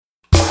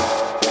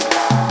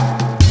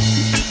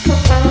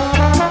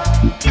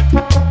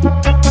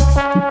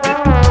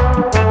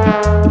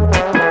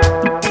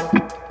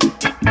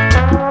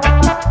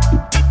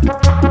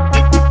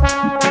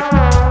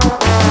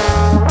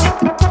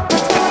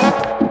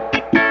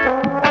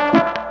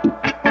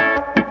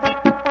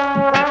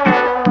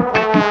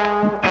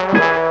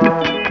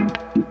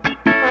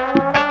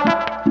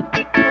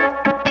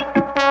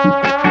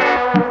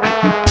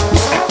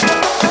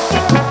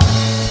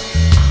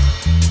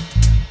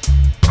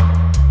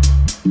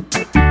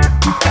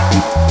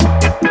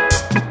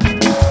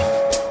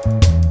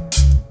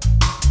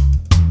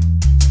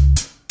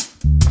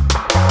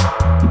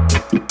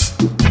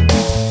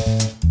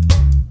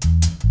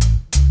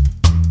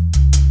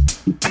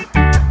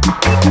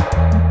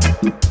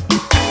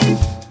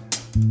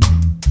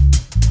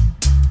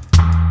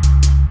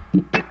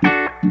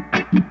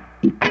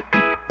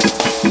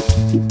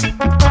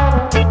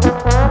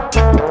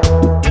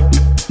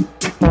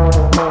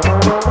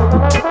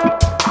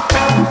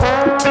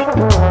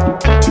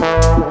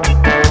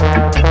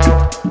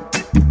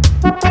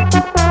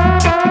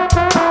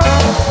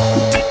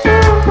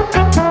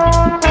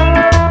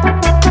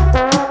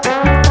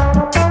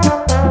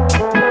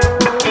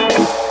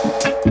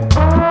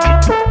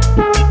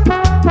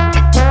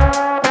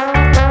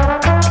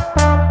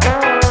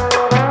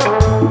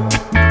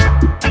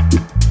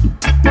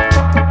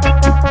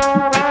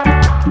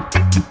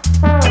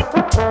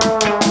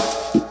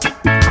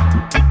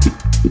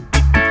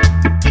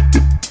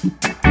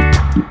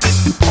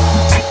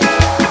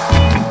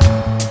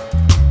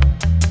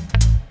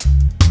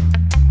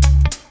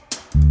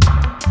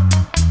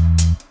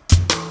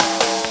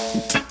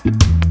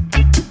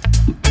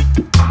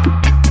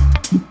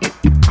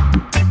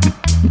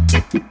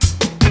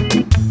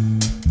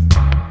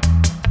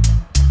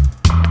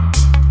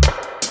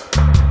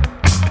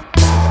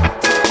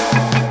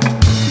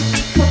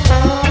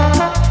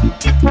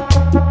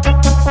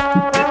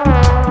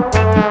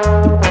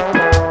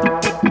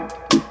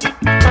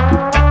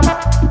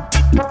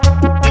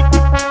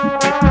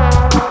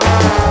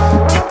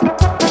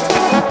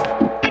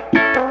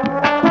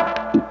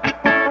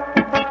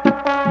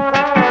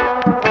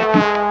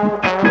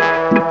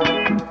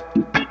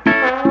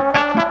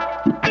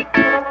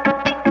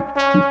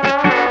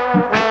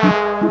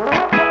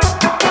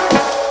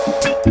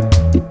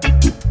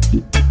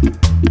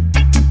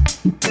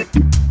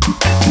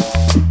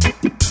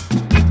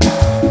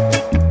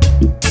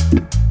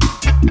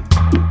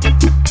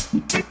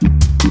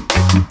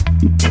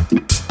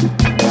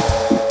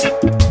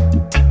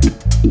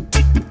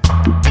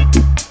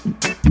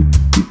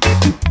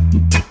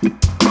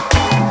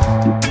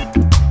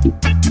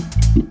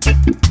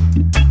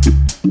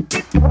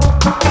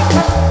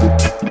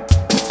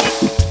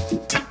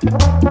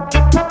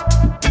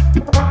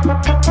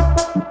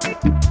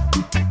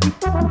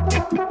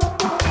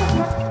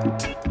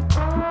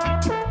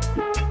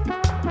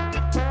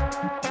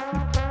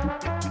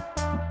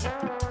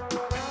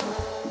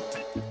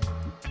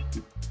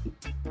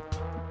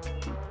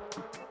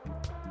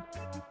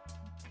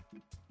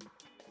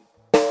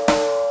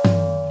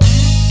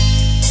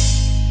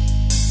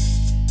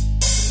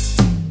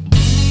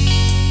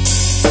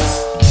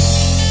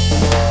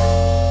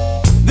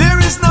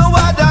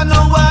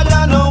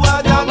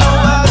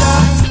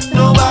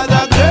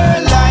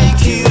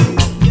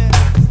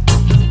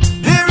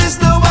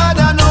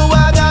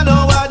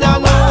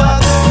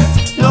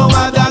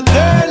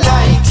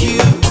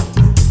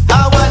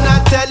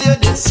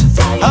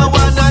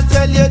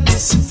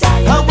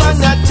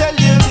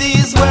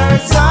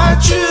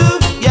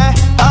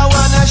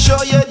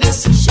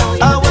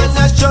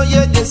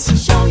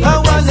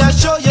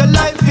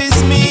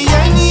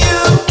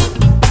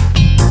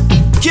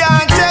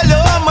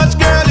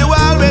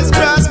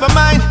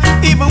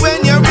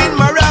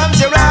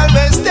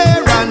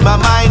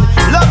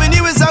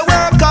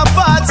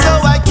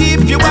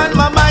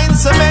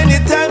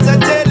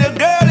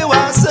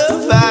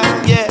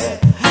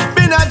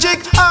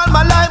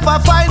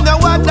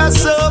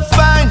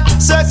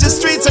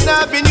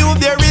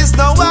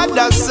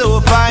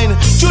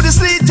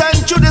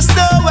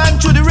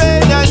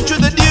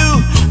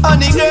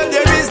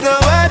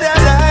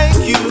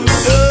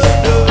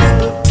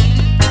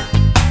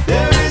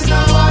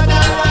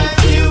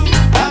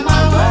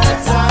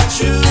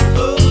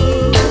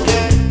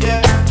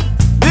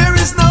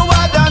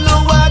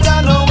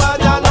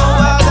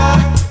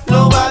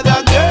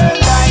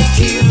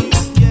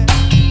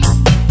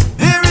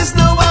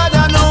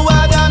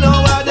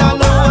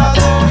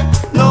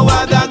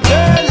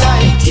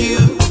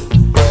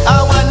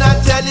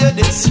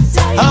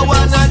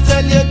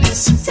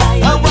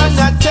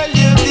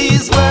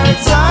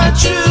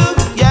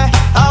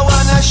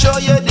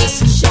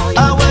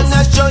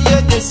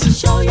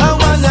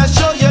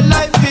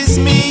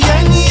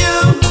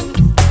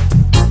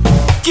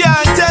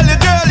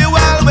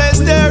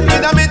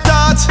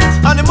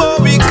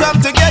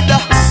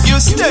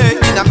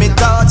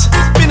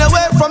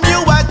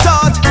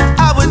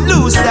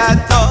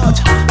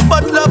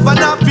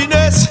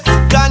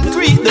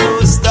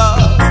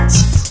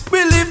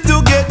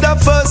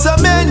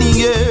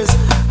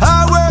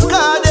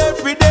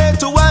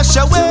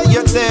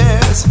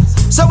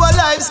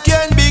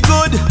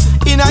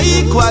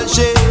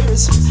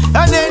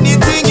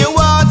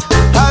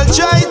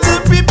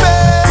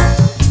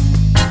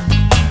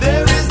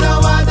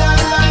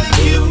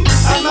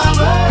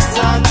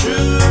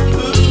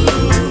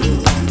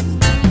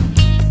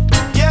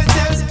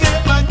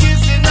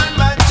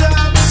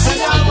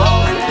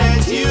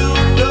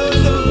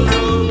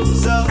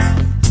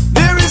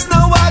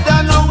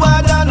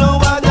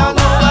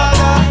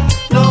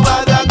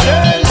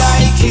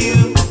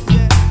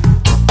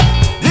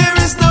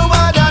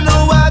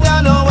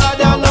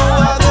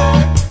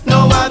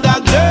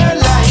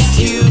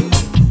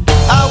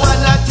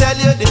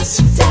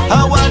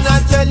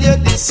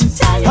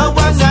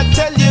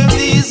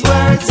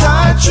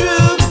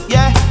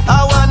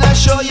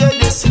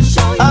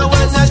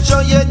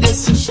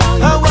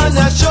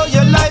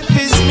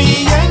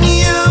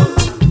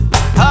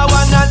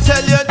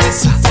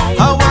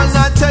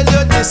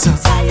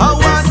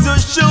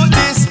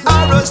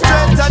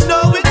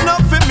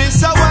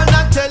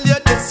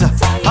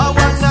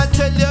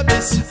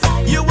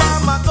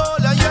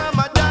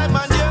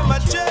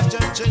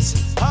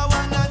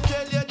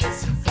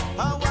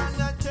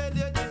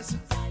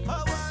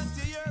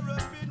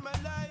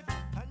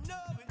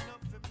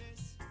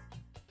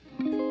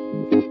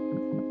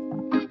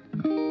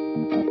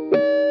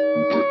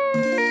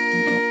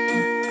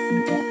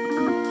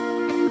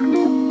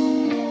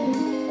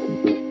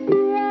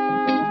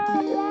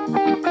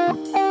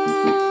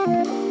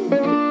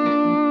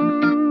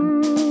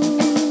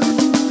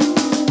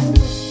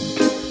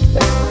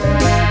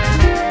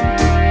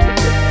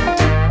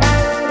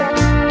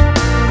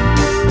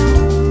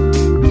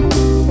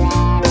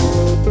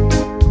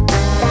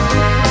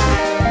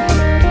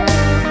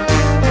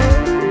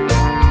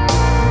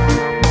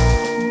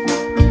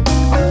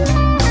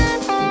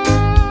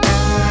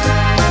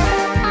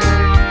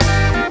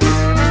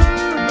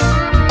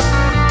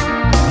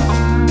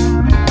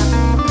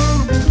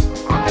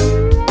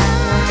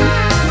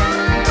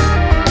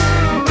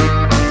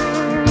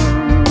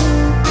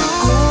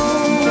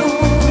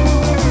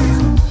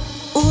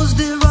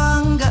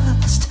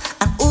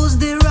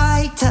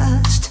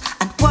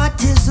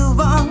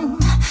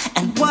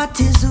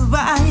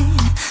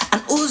fight,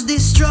 and who's the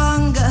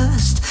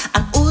strongest,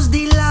 and who's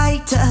the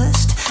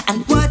lightest,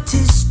 and what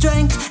is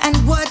strength, and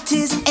what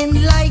is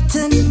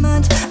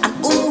enlightenment, and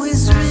who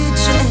is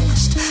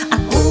richest,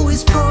 and who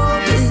is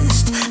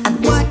poorest, and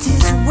what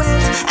is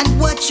wealth, and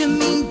what you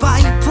mean by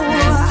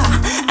poor,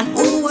 and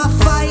who a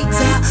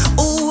fighter,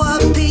 who a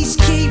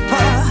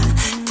peacekeeper.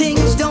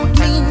 Things don't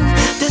mean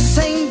the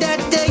same that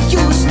they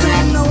used to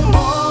no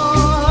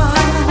more.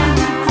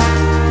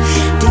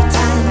 The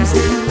times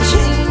they're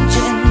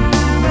changing,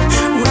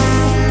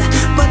 well,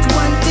 but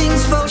one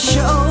thing's for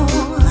sure.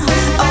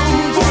 Oh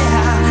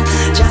yeah,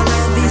 your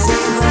love is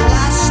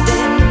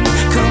everlasting.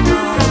 Come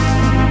on,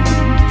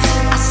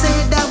 I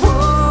said that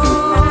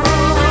whoa.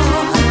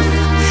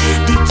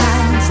 The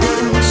times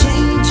they're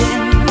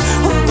changing,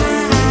 oh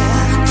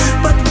well,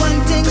 but one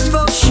thing's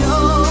for sure.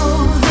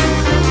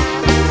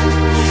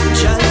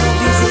 Your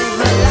love is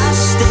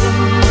everlasting.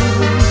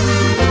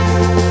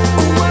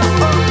 Oh,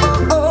 oh,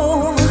 oh,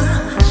 oh.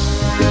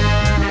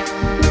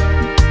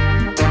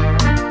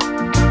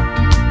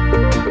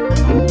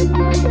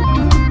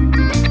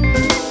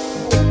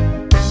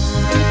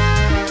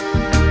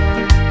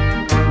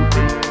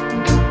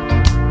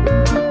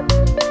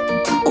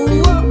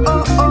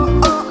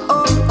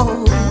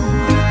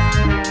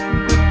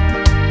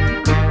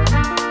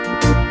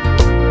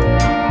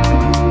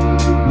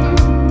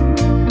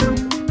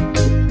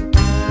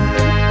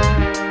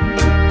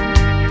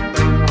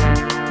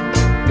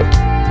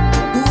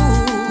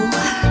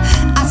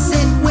 I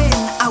said when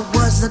I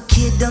was a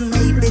kid,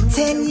 maybe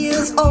 10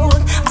 years old,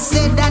 I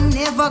said I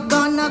never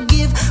gonna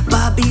give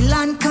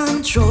Babylon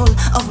control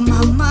of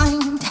my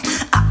mind.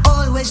 I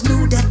always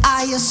knew that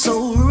I was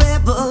so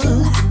rebel,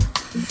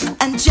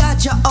 and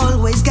Jaja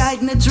always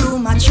guide me through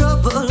my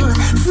trouble.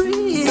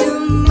 Free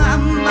my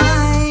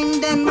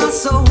mind and my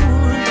soul.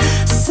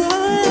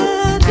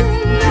 Sad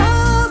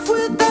enough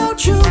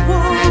without your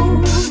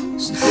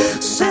woes,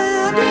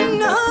 sad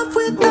enough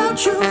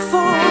without your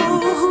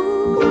fall.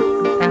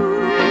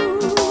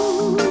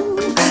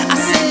 I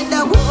said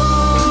that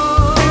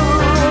whoa,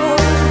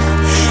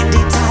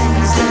 the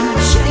times are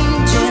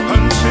changing,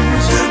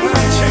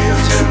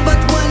 but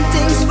one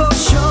thing's for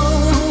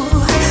sure.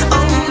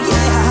 Oh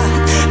yeah,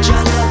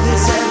 your love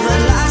is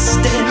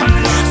everlasting.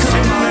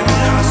 Come on,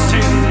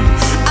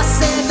 I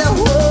said that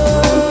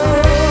whoa,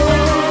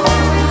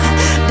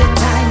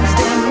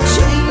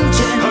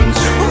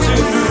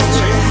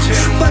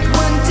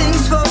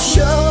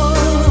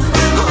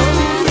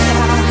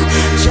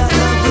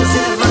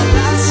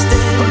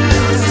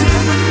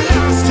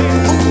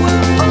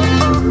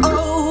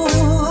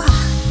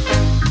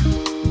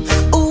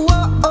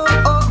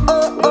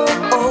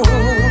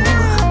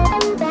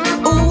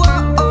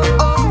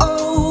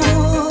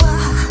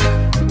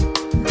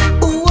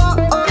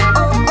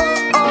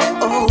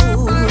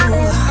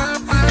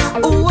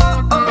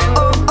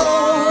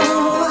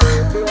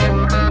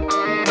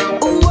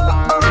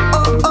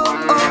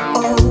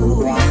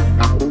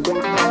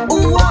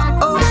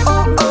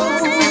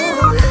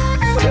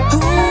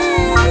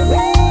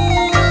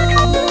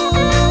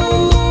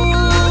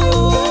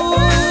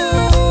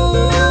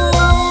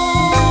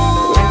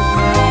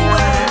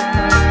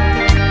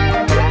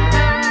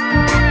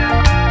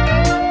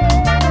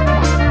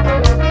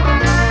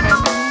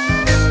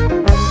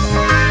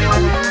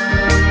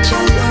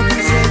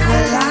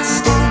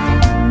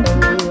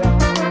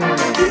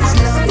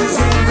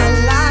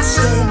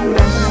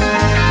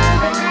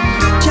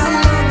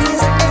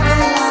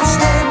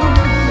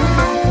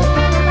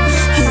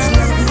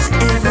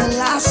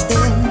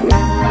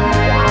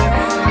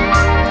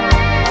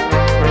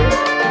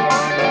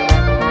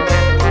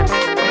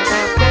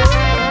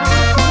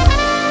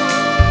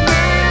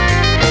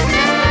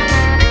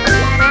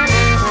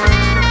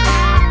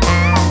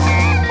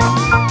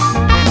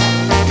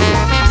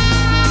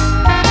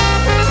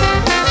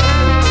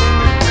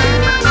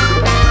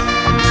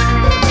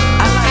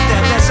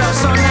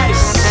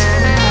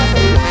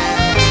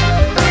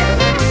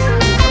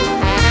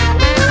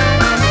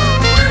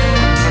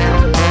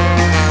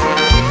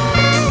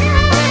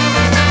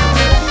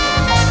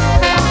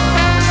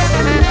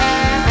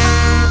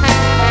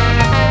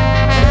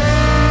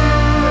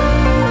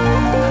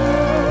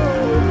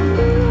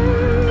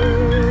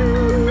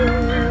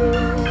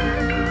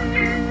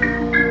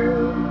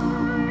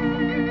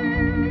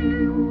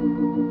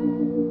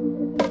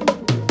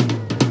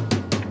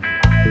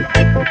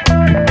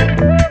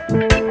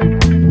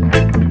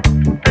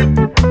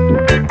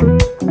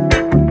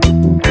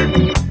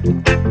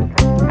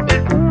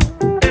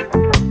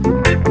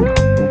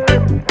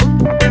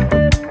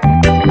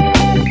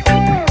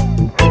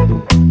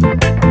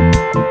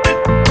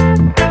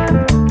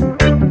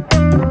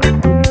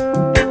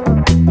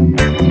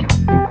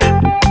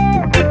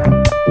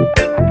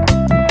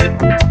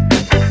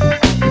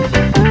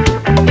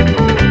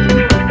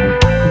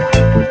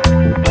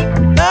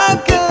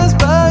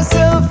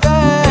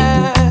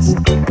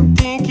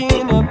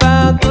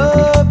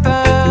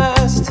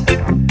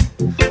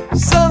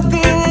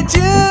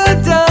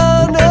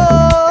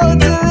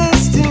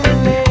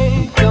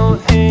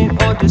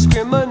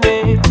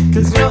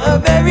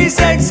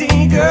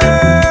 sexy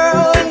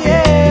girl,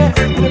 yeah.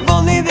 And if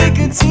only they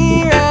could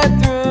see right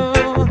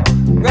through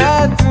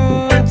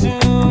to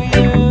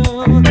you.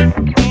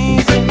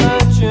 Easy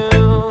but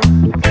true.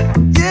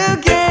 You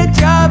can't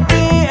drop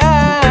the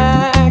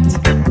act,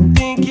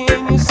 thinking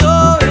you're so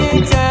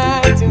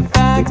intact. In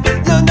fact,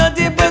 you're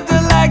nothing but the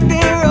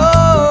lightning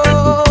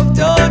rope.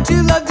 Don't you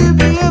love to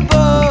be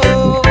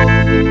above?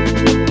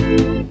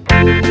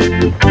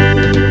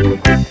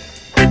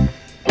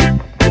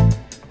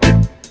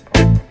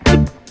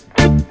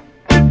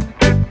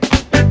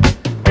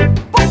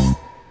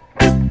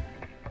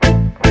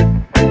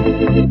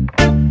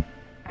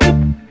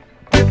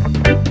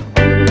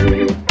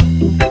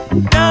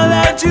 Now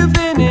that you've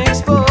been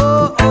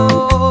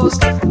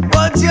exposed,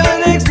 what's your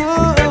next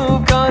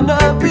move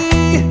gonna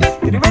be?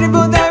 Getting ready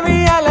for that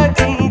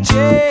reality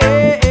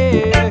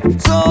check,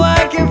 so I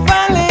can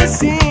finally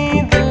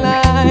see the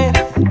light.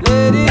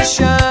 Let it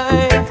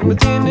shine from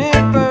within,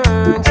 it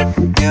burns.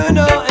 You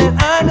know and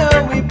I know,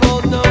 we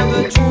both know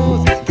the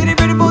truth. Getting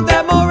ready for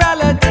that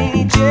morality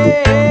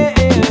check.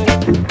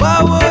 Why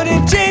would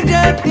it change a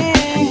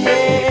thing?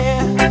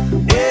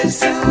 Yeah, it's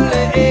too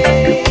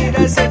late. I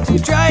said to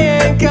try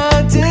and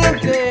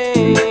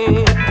contemplate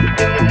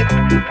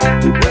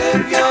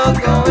if you're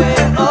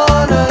going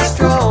on a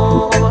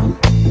stroll.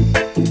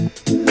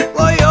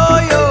 Oh, yo,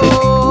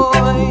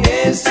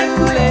 it's too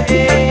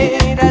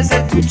late. I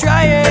said to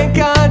try and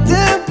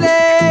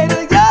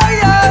contemplate. Yo,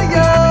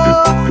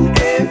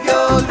 if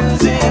you're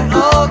losing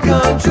all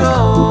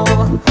control.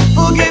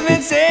 Forgive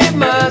and save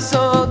my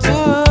soul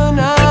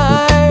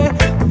tonight.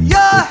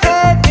 Your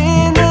head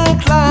in the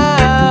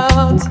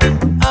clouds,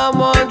 I'm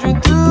wandering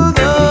through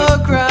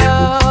the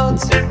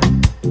crowds,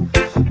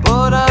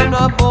 but I'm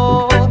not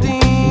bold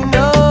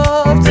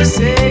enough to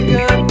say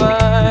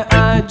goodbye.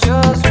 I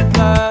just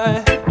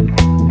reply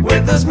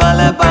with a smile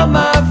upon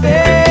my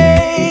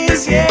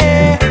face.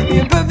 Yeah,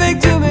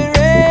 imperfect human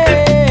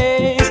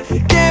race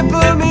can't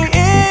put me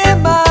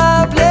in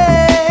my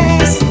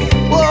place.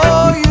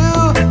 Whoa,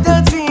 you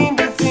don't seem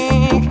to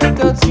think,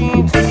 don't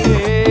seem to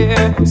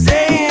care.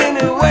 Staying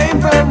away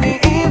from the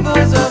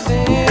evils of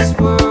this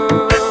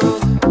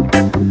world.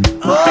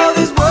 Oh,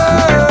 this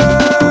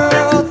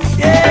world,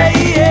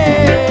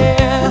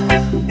 yeah.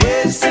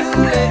 It's too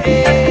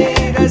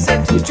late. I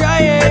said to try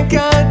and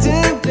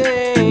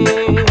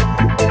contemplate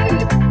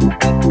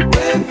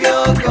if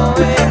you're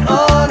going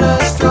on a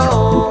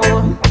stroll.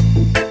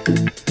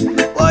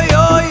 Oh,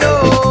 yo,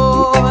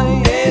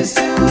 it's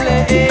too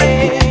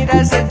late. I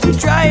said to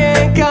try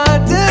and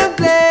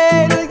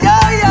contemplate. Yo,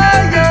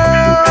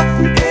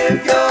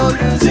 if you're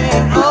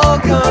losing all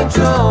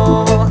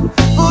control.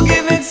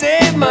 Forgive and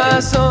save my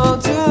soul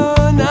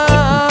tonight.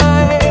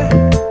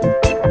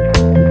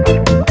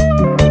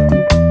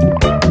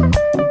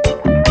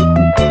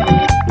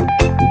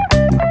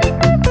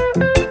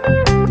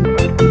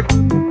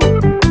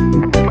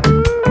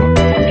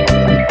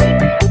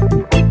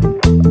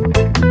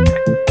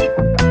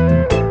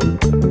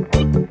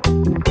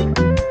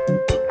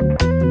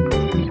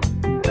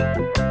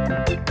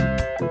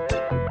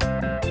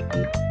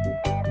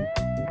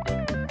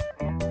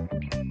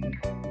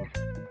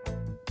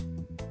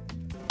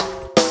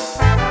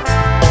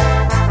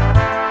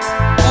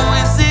 Who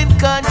is in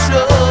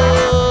control?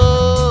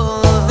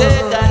 They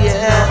got to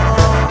know.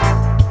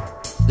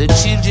 The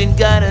children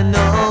gotta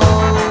know,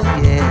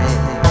 yeah.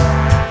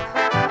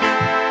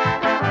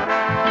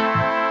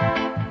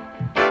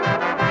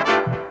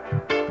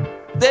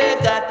 They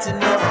got to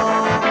know.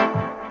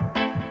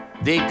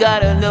 They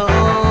gotta know.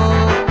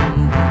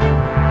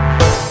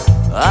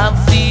 I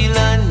feel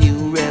a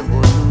new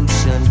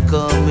revolution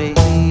coming.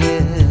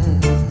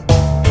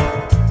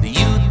 The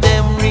youth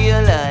them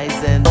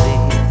realize and they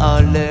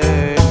are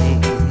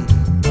learning.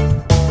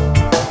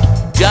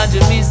 Judge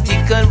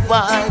mystical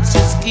vibes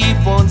just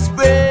keep on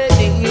spreading.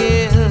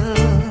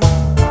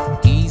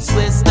 East,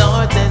 west,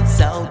 north and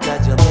south,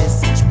 got your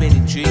message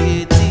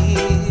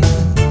penetrating.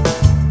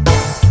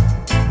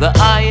 The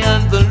high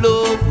and the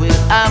low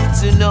will have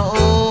to know.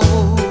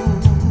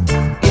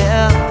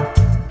 Yeah,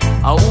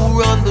 who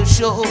run the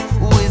show,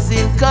 who is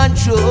in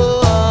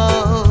control.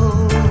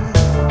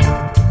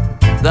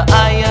 The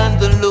high and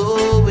the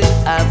low will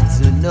have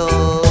to know.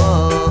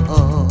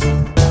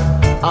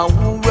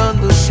 Who run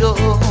the show,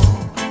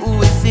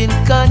 who is in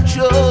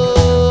control.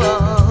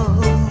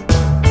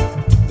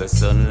 The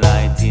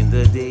sunlight in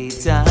the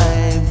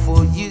daytime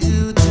for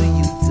you to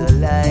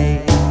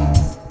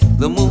utilize.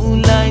 The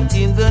moonlight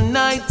in the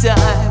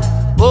nighttime,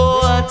 oh,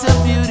 what a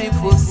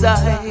beautiful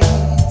sight.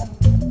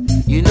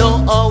 You know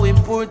how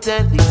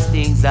important these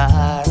things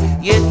are,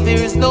 yet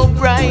there's no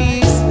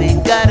price. They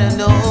gotta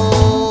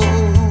know.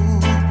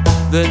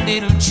 The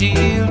little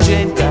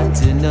children got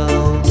to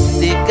know.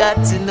 They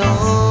got to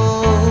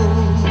know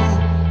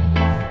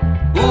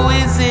who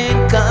is in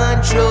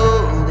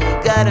control. They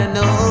gotta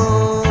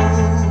know.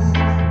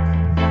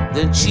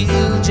 The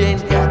children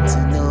got to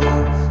know.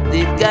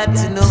 They've got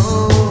to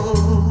know.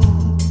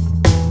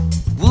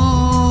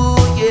 Ooh,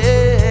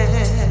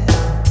 yeah.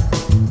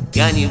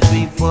 Can you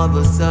wait for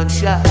the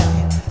sunshine?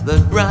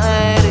 that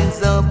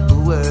brightens up the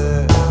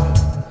world?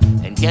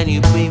 And can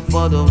you pray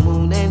for the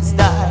moon and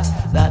stars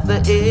that the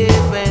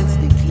heavens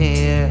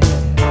declare?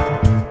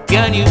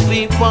 Can you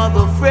pray for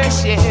the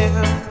fresh air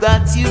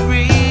that you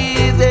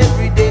breathe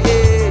every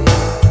day?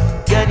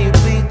 Can you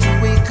pray to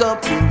wake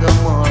up in the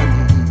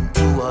morning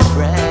to a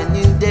brand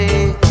new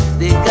day?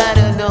 They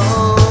gotta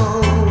know.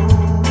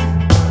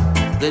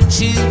 The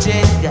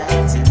children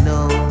got to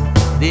know.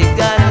 They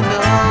gotta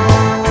know.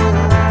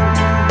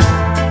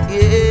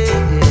 Yeah.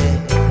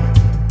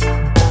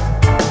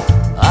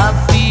 I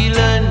feel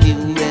a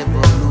new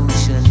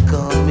revolution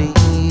coming.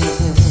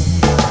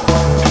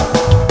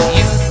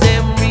 Youth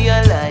them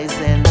realize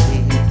and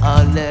they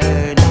are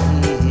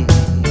learning.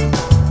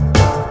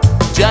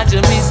 Judge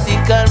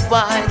mystical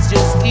vibes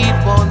just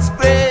keep on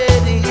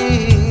spreading.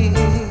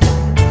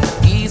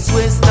 East,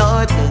 west,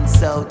 north and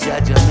south,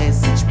 judge a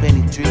message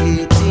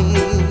penetrating.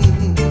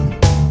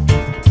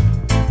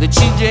 The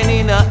children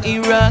in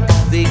Iraq,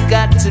 they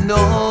got to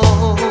know.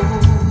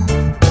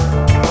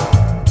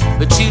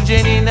 The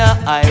children in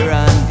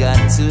Iran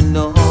got to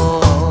know,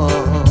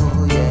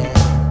 yeah.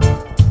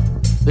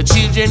 The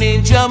children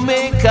in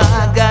Jamaica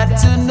got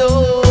to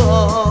know.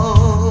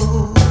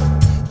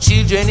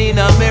 Children in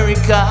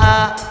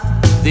America,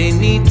 they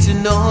need to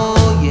know,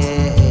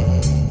 yeah.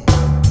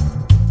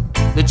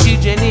 The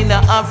children in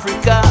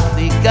Africa,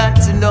 they got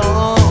to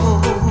know.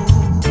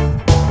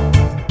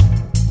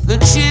 The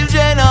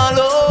children all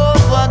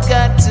over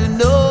got to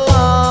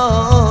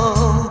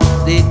know.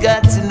 They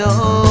got to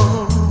know.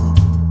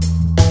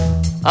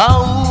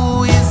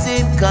 Who is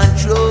in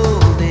control?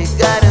 They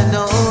gotta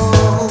know.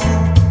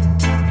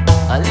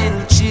 A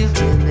little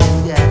children, they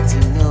got to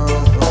know.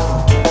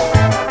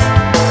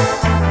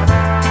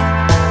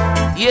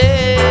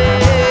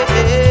 Yeah,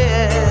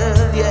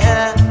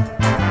 yeah.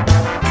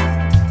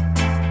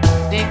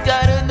 They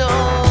gotta know.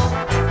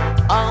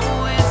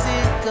 Who is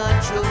in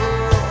control?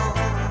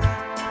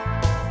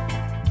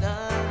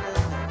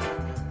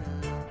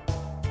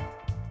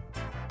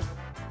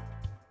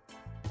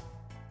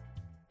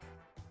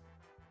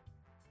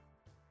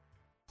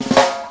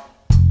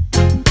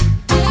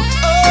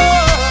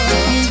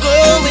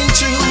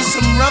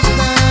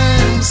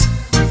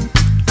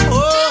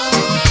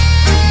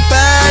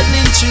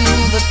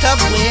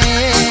 Tough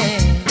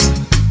ways,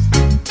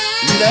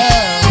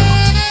 love,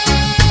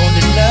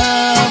 only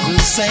love will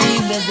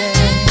save the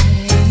day.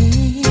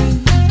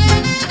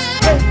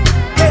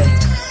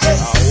 I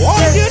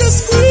want you to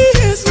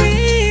squeeze me,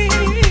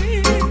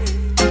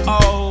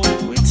 oh,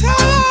 with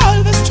all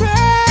the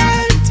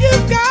strength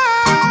you've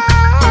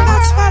got.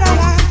 That's what I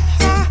like,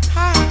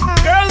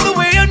 girl, the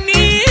way I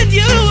need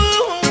you.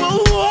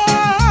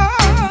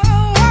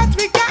 What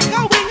we got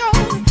going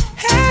on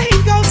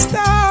ain't gonna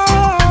stop.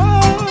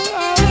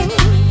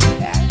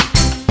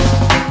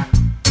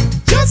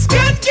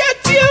 Can't get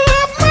you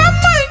off my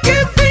mind,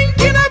 keep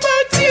thinking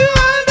about you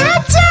all the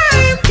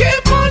time.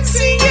 Keep on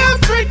seeing your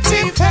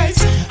pretty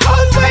face,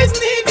 always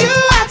need you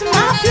at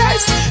my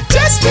place.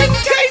 Just in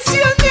case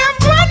you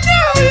never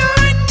know,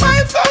 you're in my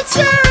thoughts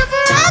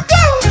wherever I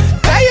go.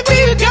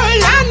 Baby girl,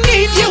 I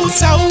need you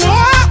so.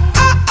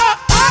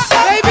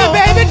 Baby,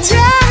 baby,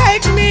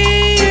 take me.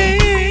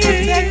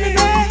 Take me,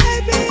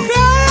 baby.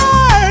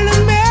 Girl,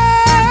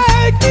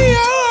 make me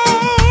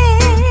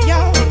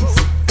yours.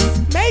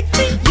 Make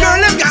me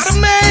girl, I gotta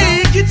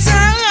make it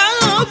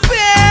out,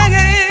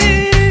 baby.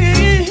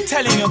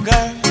 Telling your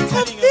girl,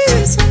 I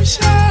feel some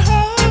sure.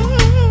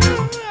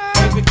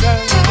 Baby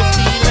girl, you're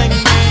feeling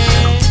me.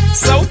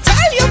 So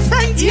tell your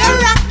friends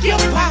you're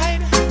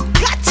occupied.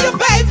 Got your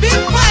baby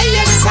by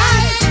your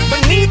side.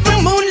 Beneath the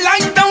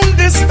moonlight, don't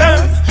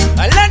disturb.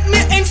 Let me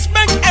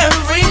inspect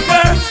every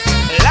curve.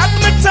 Let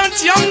me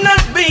touch you, I'm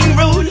not being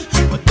rude.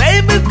 But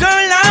baby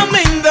girl, I'm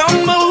in the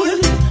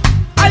mood.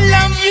 I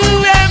love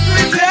you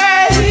every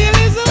day.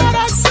 Listen what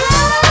I say.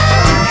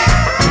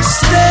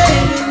 Stay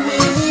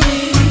with me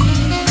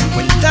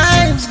when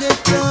times get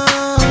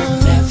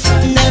tough.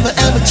 Never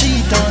ever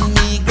cheat on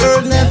me,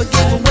 girl. Never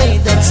give away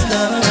that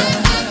stuff.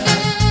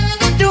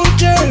 Don't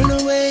turn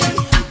away.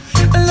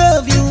 I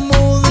love you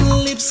more than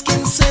lips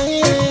can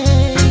say,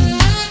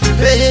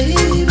 baby.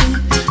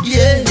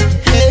 Yeah,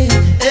 hey,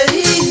 hey,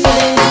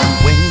 hey.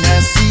 When I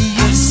see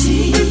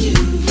you,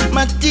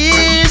 my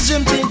tears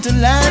jump into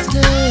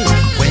laughter.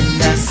 When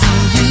I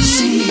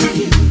see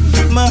you,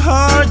 my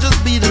heart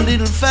just beat a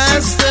little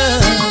faster.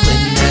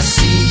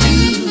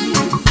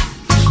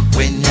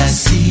 When I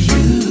see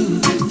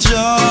you,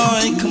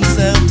 joy comes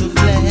out to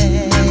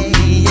play.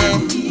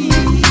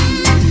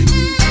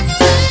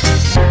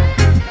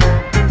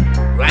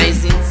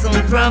 Rising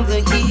sun from the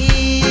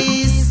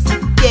east,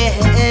 yeah.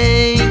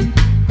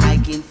 I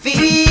can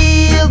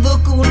feel the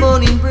cool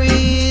morning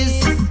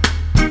breeze.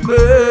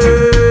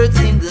 Birds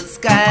in the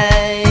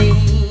sky,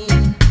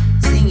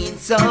 singing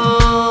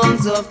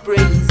songs of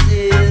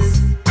praises.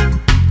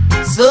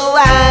 So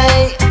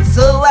I,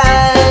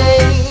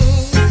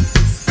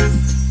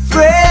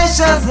 fresh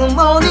as the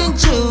morning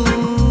dew,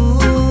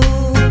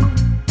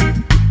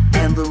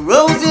 and the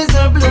roses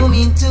are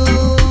blooming too.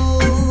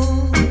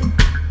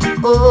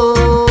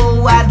 Oh.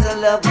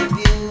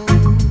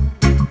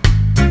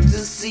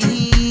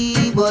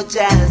 much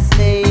as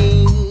me.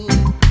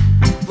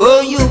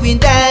 For you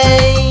and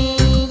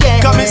I,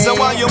 yeah. Come and say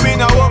why you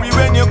in a worry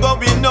when you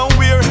going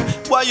nowhere?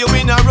 Why you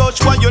in a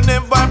rush, why you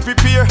never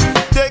prepare?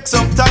 Take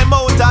some time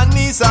out and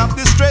ease off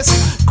the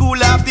stress.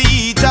 Cool off the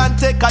heat and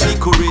take a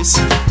little rest.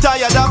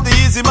 Tired of the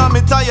easy man,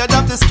 me tired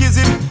of the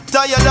schism.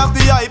 Tired of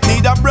the hype,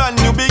 need a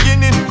brand new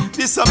beginning.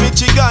 This a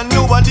Michigan,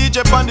 new a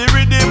DJ on the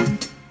rhythm.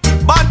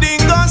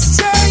 Bandingo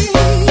say,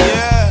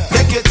 yeah.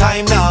 Take your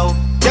time now,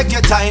 take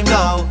your time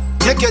now,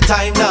 take your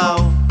time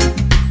now.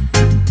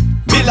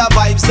 Villa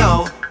vibes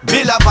now,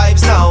 Villa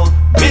vibes now,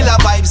 Villa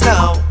vibes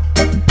now.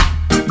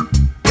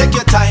 Take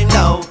your time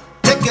now,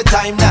 take your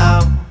time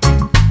now.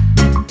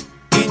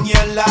 In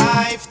your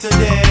life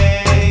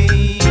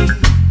today,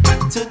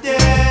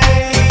 today.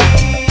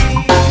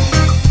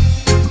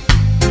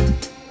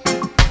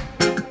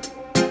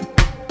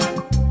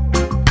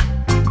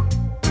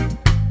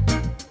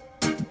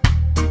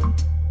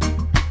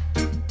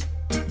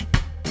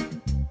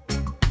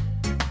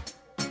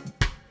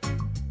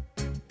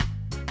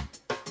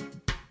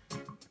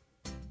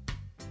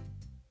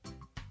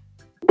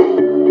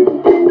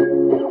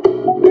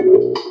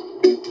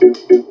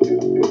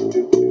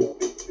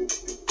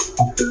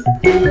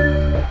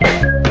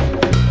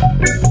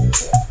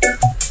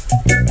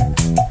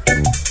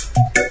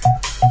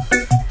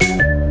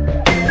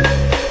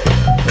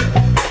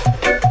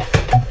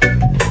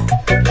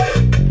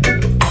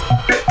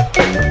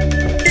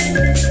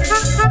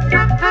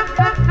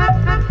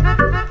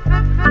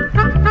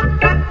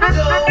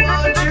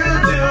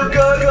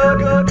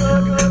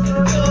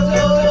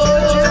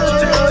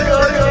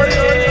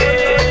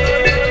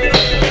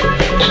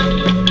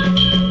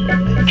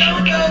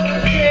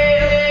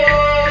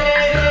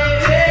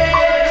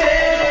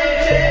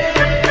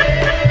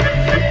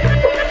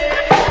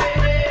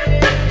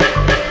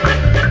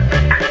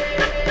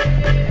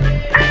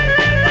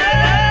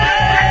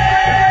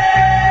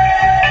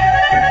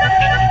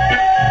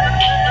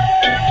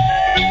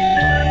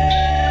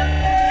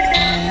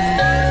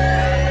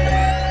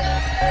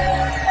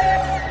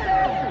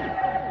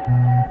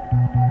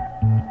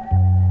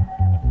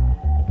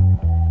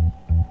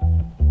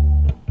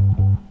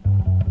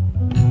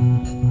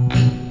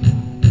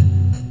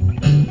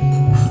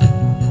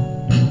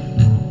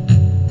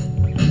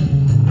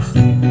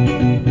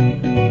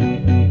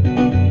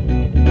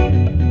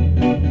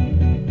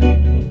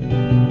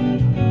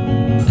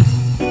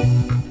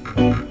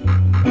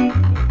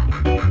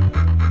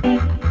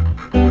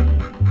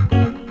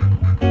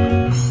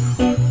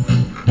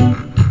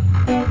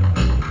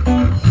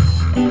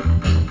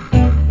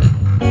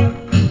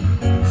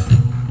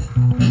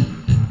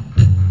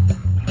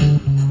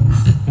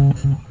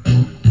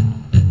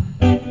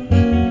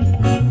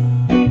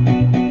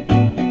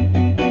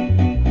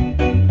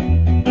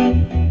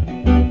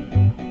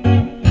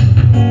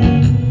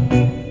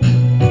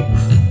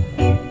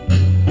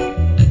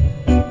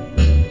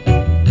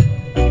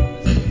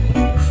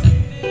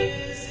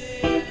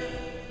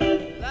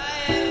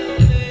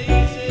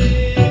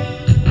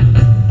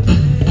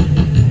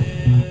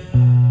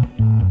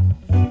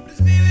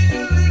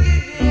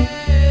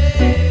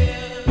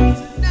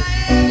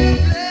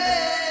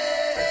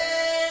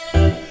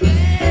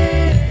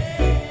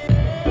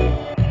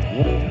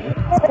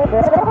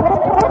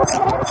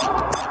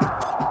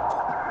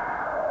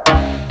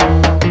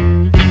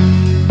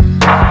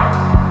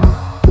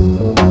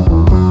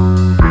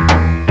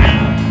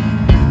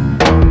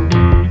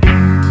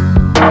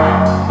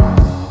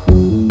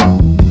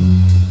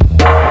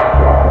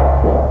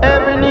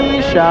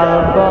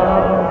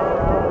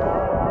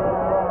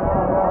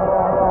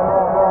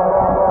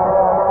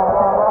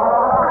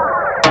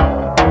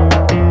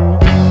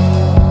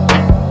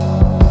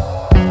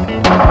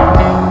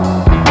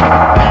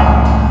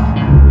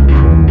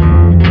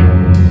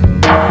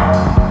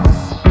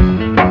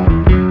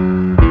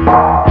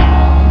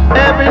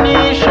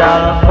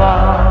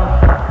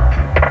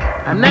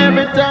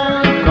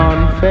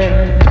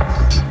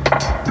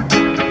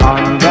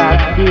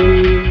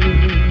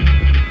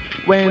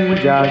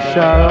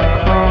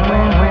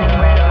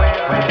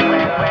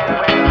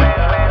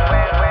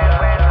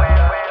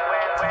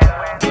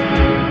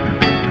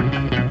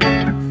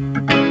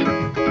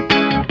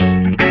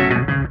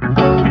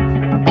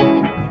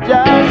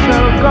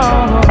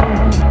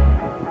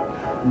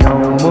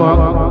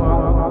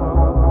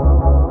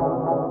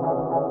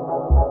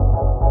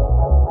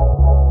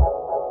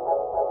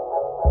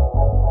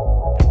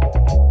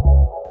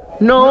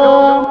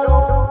 No.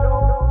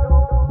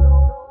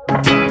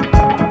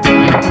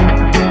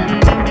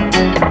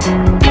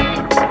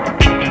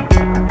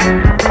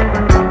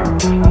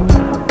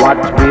 What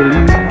will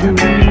you do?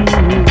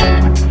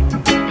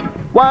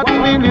 What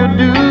will you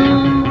do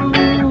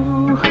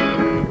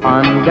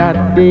on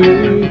that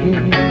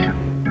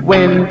day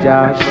when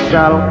Jah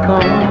shall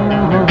come?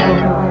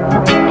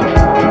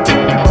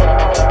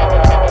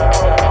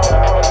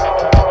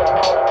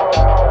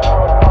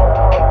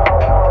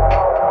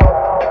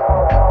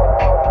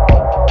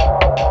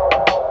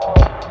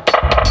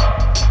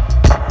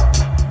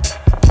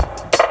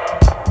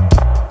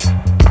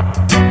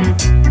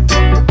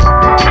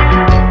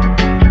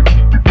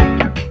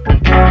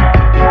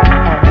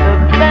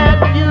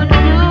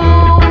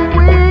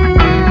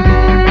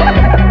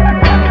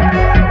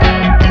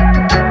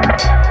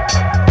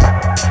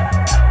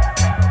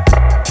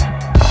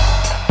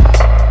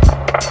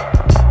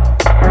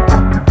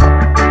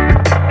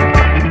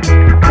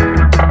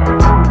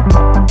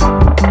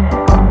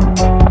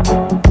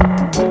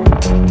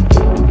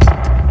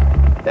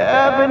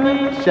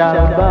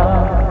 shall bow.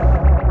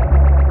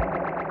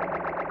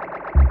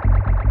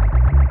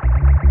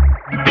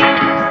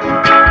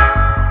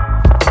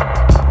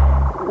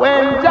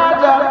 When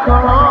Jaja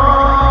come,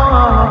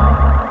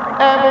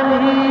 every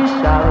knee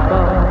shall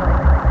bow,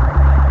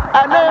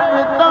 and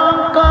every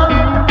tongue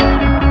come.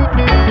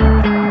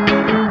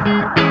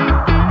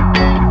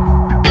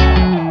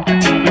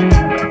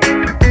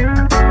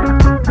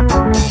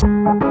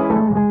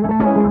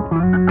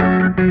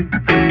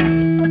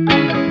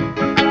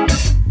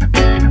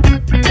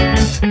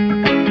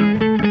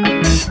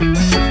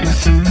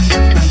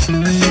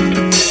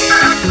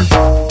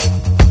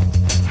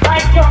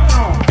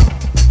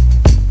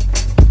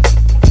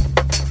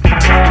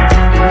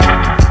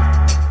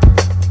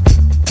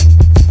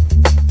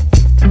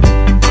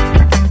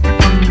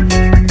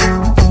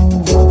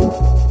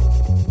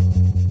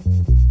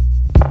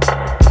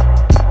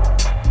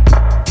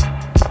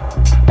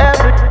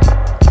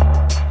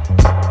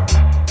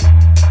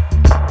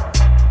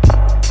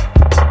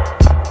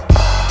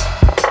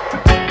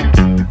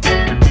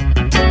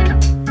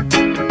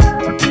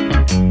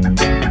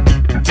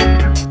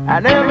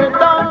 And every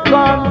tongue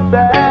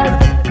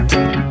confess.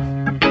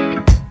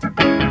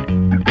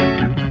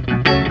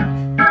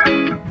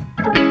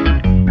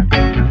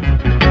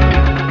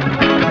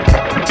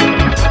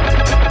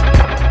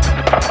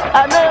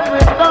 And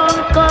every tongue